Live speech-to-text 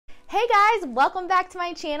Hey guys, welcome back to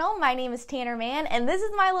my channel. My name is Tanner Mann, and this is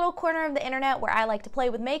my little corner of the internet where I like to play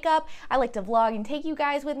with makeup. I like to vlog and take you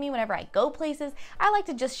guys with me whenever I go places. I like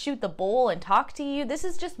to just shoot the bull and talk to you. This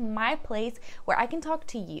is just my place where I can talk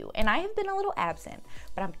to you, and I have been a little absent,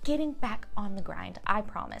 but I'm getting back on the grind, I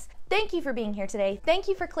promise. Thank you for being here today. Thank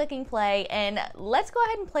you for clicking play, and let's go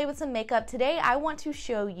ahead and play with some makeup. Today I want to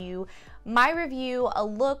show you my review, a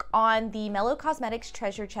look on the Mellow Cosmetics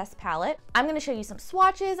Treasure Chest palette. I'm gonna show you some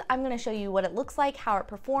swatches. I'm gonna show you what it looks like, how it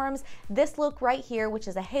performs. This look right here, which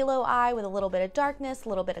is a halo eye with a little bit of darkness, a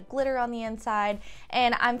little bit of glitter on the inside,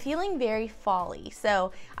 and I'm feeling very fall-y,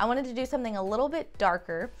 so I wanted to do something a little bit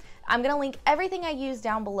darker. I'm gonna link everything I use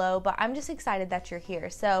down below, but I'm just excited that you're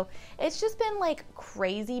here. So it's just been like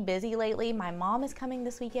crazy busy lately. My mom is coming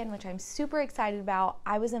this weekend, which I'm super excited about.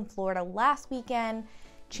 I was in Florida last weekend.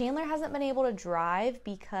 Chandler hasn't been able to drive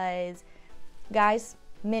because, guys,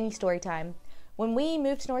 mini story time. When we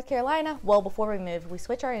moved to North Carolina, well, before we moved, we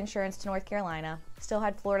switched our insurance to North Carolina, still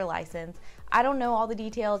had Florida license. I don't know all the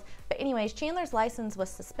details, but anyways, Chandler's license was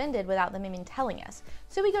suspended without them even telling us.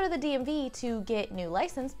 So we go to the DMV to get new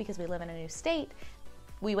license because we live in a new state.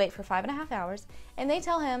 We wait for 5.5 hours, and they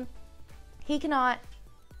tell him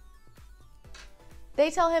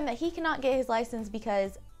that he cannot get his license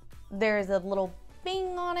because there's a little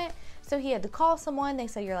bing on it. So he had to call someone. They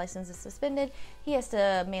say your license is suspended. He has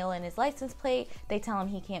to mail in his license plate. They tell him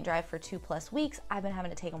he can't drive for 2+ weeks. I've been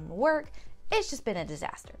having to take him to work. It's just been a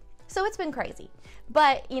disaster. So it's been crazy.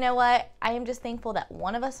 But you know what? I am just thankful that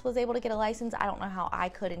one of us was able to get a license. I don't know how I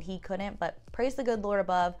could and he couldn't, but praise the good Lord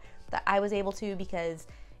above that I was able to, because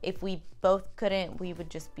if we both couldn't, we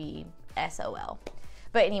would just be SOL.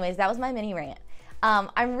 But anyways, that was my mini rant.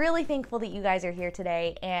 I'm really thankful that you guys are here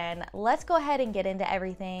today, and let's go ahead and get into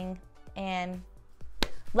everything, and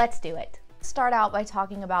let's do it. Start out by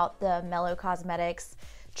talking about the Mellow Cosmetics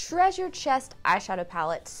Treasure Chest Eyeshadow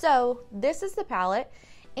Palette. So this is the palette,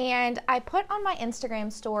 and I put on my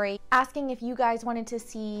Instagram story asking if you guys wanted to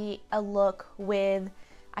see a look with,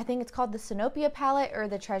 I think it's called the Sinopia palette or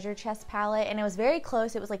the Treasure Chest palette, and it was very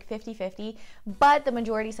close. It was like 50-50, but the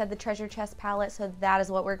majority said the Treasure Chest palette, so that is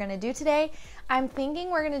what we're gonna do today. I'm thinking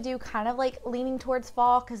we're gonna do kind of like leaning towards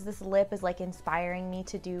fall because this lip is like inspiring me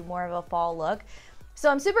to do more of a fall look. So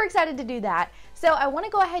I'm super excited to do that. So I wanna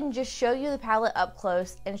go ahead and just show you the palette up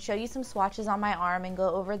close and show you some swatches on my arm and go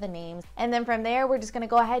over the names. And then from there, we're just gonna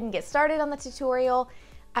go ahead and get started on the tutorial.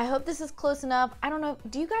 I hope this is close enough. I don't know,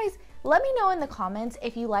 do you guys, let me know in the comments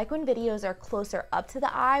if you like when videos are closer up to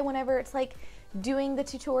the eye whenever it's like doing the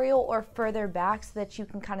tutorial, or further back so that you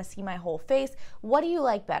can kind of see my whole face. What do you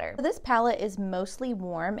like better? This palette is mostly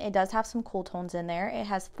warm. It does have some cool tones in there. It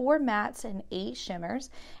has 4 mattes and 8 shimmers,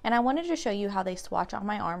 and I wanted to show you how they swatch on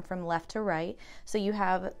my arm from left to right. So you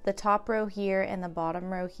have the top row here and the bottom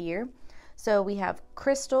row here. So we have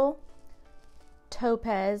crystal,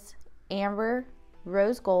 topaz, amber,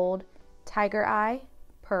 rose gold, tiger eye,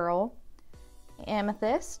 pearl,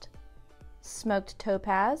 amethyst, smoked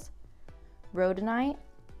topaz, rhodonite,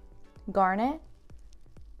 garnet,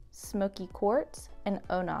 smoky quartz, and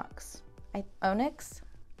onyx. Onyx?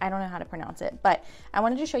 I don't know how to pronounce it, but I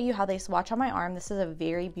wanted to show you how they swatch on my arm. This is a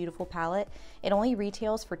very beautiful palette. It only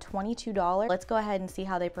retails for $22. Let's go ahead and see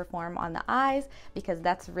how they perform on the eyes, because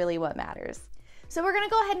that's really what matters. So we're gonna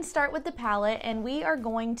go ahead and start with the palette, and we are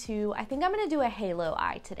going to, I think I'm gonna do a halo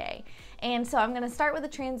eye today. And so I'm gonna start with a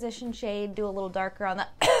transition shade, do a little darker on the,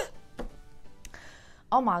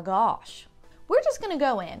 oh my gosh. We're just gonna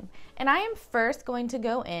go in, and I am first going to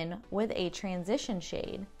go in with a transition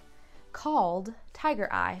shade called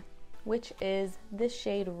Tiger Eye, which is this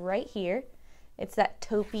shade right here. It's that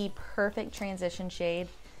taupey, perfect transition shade.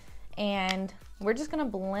 And we're just gonna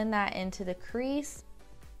blend that into the crease.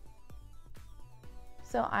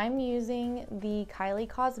 So I'm using the Kylie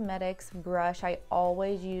Cosmetics brush. I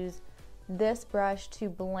always use this brush to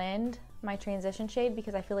blend my transition shade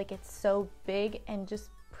because I feel like it's so big and just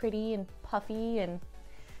pretty and puffy, and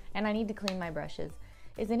I need to clean my brushes.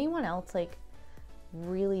 Is anyone else like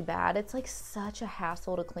really bad? It's like such a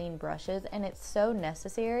hassle to clean brushes, and it's so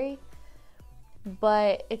necessary,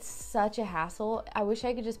 but it's such a hassle. I wish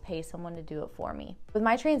I could just pay someone to do it for me. With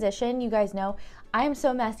my transition, you guys know, I am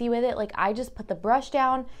so messy with it. Like, I just put the brush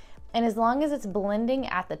down, and as long as it's blending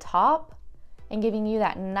at the top and giving you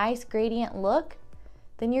that nice gradient look,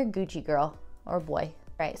 then you're Gucci, girl or boy.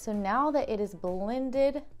 Right, so now that it is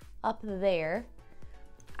blended up there,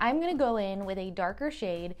 I'm gonna go in with a darker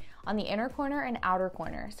shade on the inner corner and outer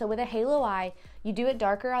corner. So with a halo eye, you do it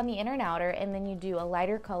darker on the inner and outer, and then you do a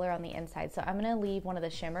lighter color on the inside. So I'm gonna leave one of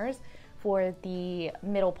the shimmers for the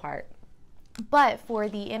middle part. But for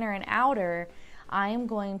the inner and outer, I am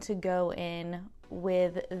going to go in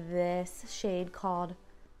with this shade called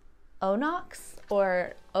Onyx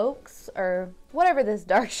or Oaks or whatever this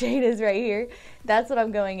dark shade is right here. That's what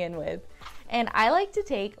I'm going in with. And I like to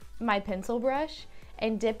take my pencil brush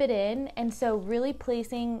and dip it in, and so really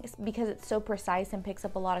placing, because it's so precise and picks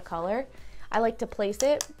up a lot of color, I like to place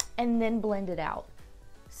it and then blend it out.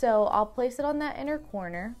 So I'll place it on that inner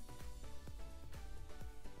corner.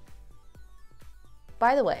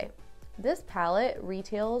 By the way, this palette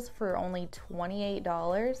retails for only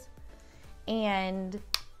 $28, and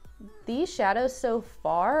these shadows so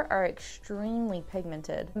far are extremely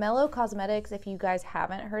pigmented. Mellow Cosmetics, if you guys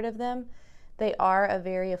haven't heard of them, they are a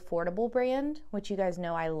very affordable brand, which you guys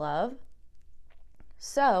know I love.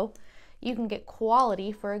 So you can get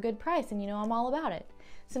quality for a good price, and you know I'm all about it.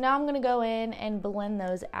 So now I'm gonna go in and blend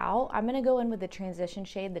those out. I'm gonna go in with the transition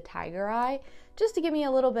shade, the Tiger Eye, just to give me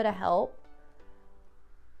a little bit of help.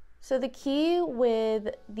 So the key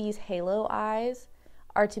with these halo eyes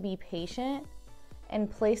are to be patient and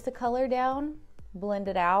place the color down, blend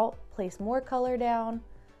it out, place more color down,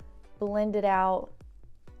 blend it out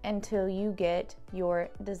until you get your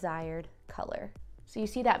desired color. So you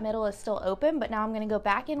see that middle is still open, but now I'm gonna go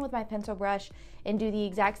back in with my pencil brush and do the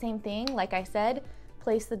exact same thing. Like I said,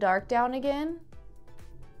 place the dark down again,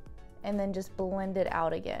 and then just blend it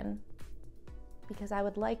out again, because I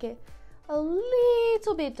would like it a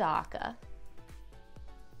little bit darker.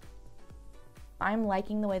 I'm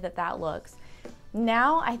liking the way that that looks.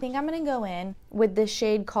 Now I think I'm gonna go in with this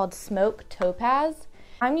shade called Smoke Topaz.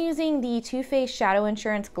 I'm using the Too Faced Shadow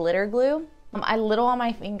Insurance Glitter Glue. I little on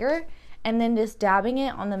my finger and then just dabbing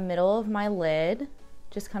it on the middle of my lid,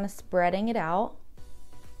 just kind of spreading it out.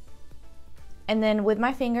 And then with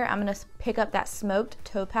my finger, I'm gonna pick up that Smoked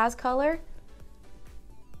Topaz color.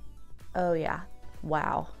 Oh yeah,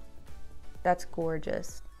 wow. That's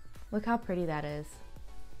gorgeous. Look how pretty that is.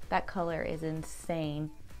 That color is insane.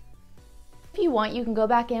 If you want, you can go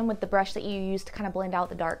back in with the brush that you used to kind of blend out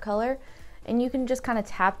the dark color, and you can just kind of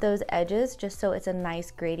tap those edges just so it's a nice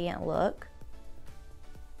gradient look.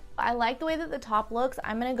 I like the way that the top looks.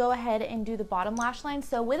 I'm gonna go ahead and do the bottom lash line.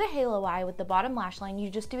 So with a halo eye, with the bottom lash line, you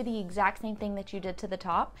just do the exact same thing that you did to the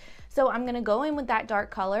top. So I'm gonna go in with that dark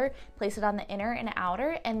color, place it on the inner and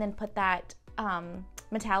outer, and then put that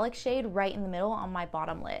metallic shade right in the middle on my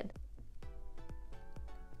bottom lid.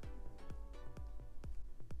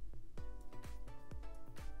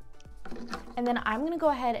 And then I'm gonna go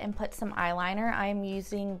ahead and put some eyeliner. I'm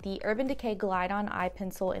using the Urban Decay Glide On Eye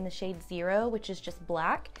Pencil in the shade 0, which is just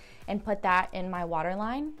black, and put that in my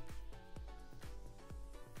waterline.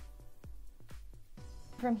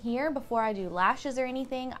 From here, before I do lashes or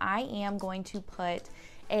anything, I am going to put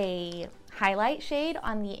a highlight shade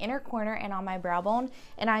on the inner corner and on my brow bone,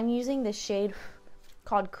 and I'm using this shade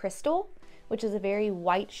called Crystal, which is a very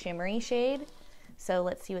white shimmery shade. So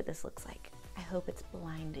let's see what this looks like. I hope it's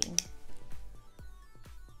blinding.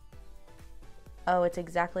 Oh, it's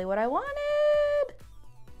exactly what I wanted.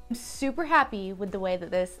 I'm super happy with the way that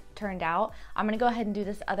this turned out. I'm gonna go ahead and do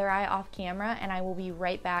this other eye off camera, and I will be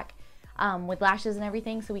right back with lashes and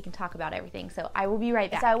everything so we can talk about everything. So I will be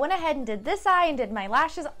right back. So I went ahead and did this eye and did my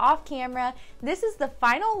lashes off camera. This is the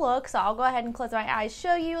final look, so I'll go ahead and close my eyes,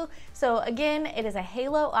 show you. So again, it is a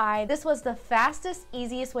halo eye. This was the fastest,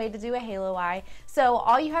 easiest way to do a halo eye. So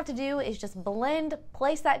all you have to do is just blend,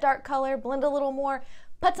 place that dark color, blend a little more,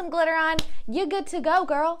 put some glitter on, you're good to go,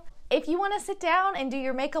 girl. If you want to sit down and do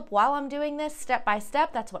your makeup while I'm doing this step by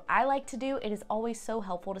step, that's what I like to do. It is always so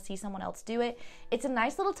helpful to see someone else do it. It's a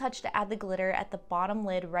nice little touch to add the glitter at the bottom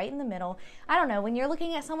lid right in the middle. I don't know, when you're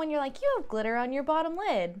looking at someone, you're like, you have glitter on your bottom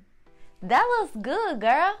lid. That looks good,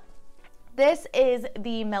 girl. This is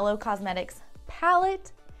the Mellow Cosmetics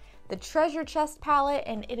palette, the Treasure Chest palette,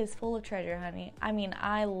 and it is full of treasure, honey. I mean,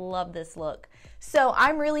 I love this look. So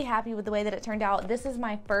I'm really happy with the way that it turned out. This is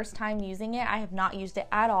my first time using it. I have not used it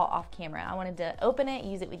at all off camera. I wanted to open it,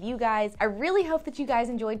 use it with you guys. I really hope that you guys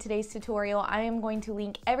enjoyed today's tutorial. I am going to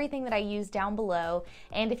link everything that I used down below.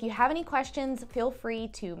 And if you have any questions, feel free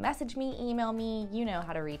to message me, email me, you know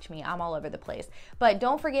how to reach me. I'm all over the place. But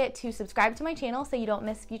don't forget to subscribe to my channel so you don't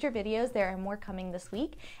miss future videos. There are more coming this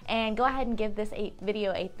week. And go ahead and give this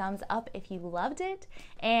video a thumbs up if you loved it.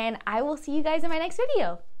 And I will see you guys in my next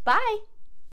video. Bye!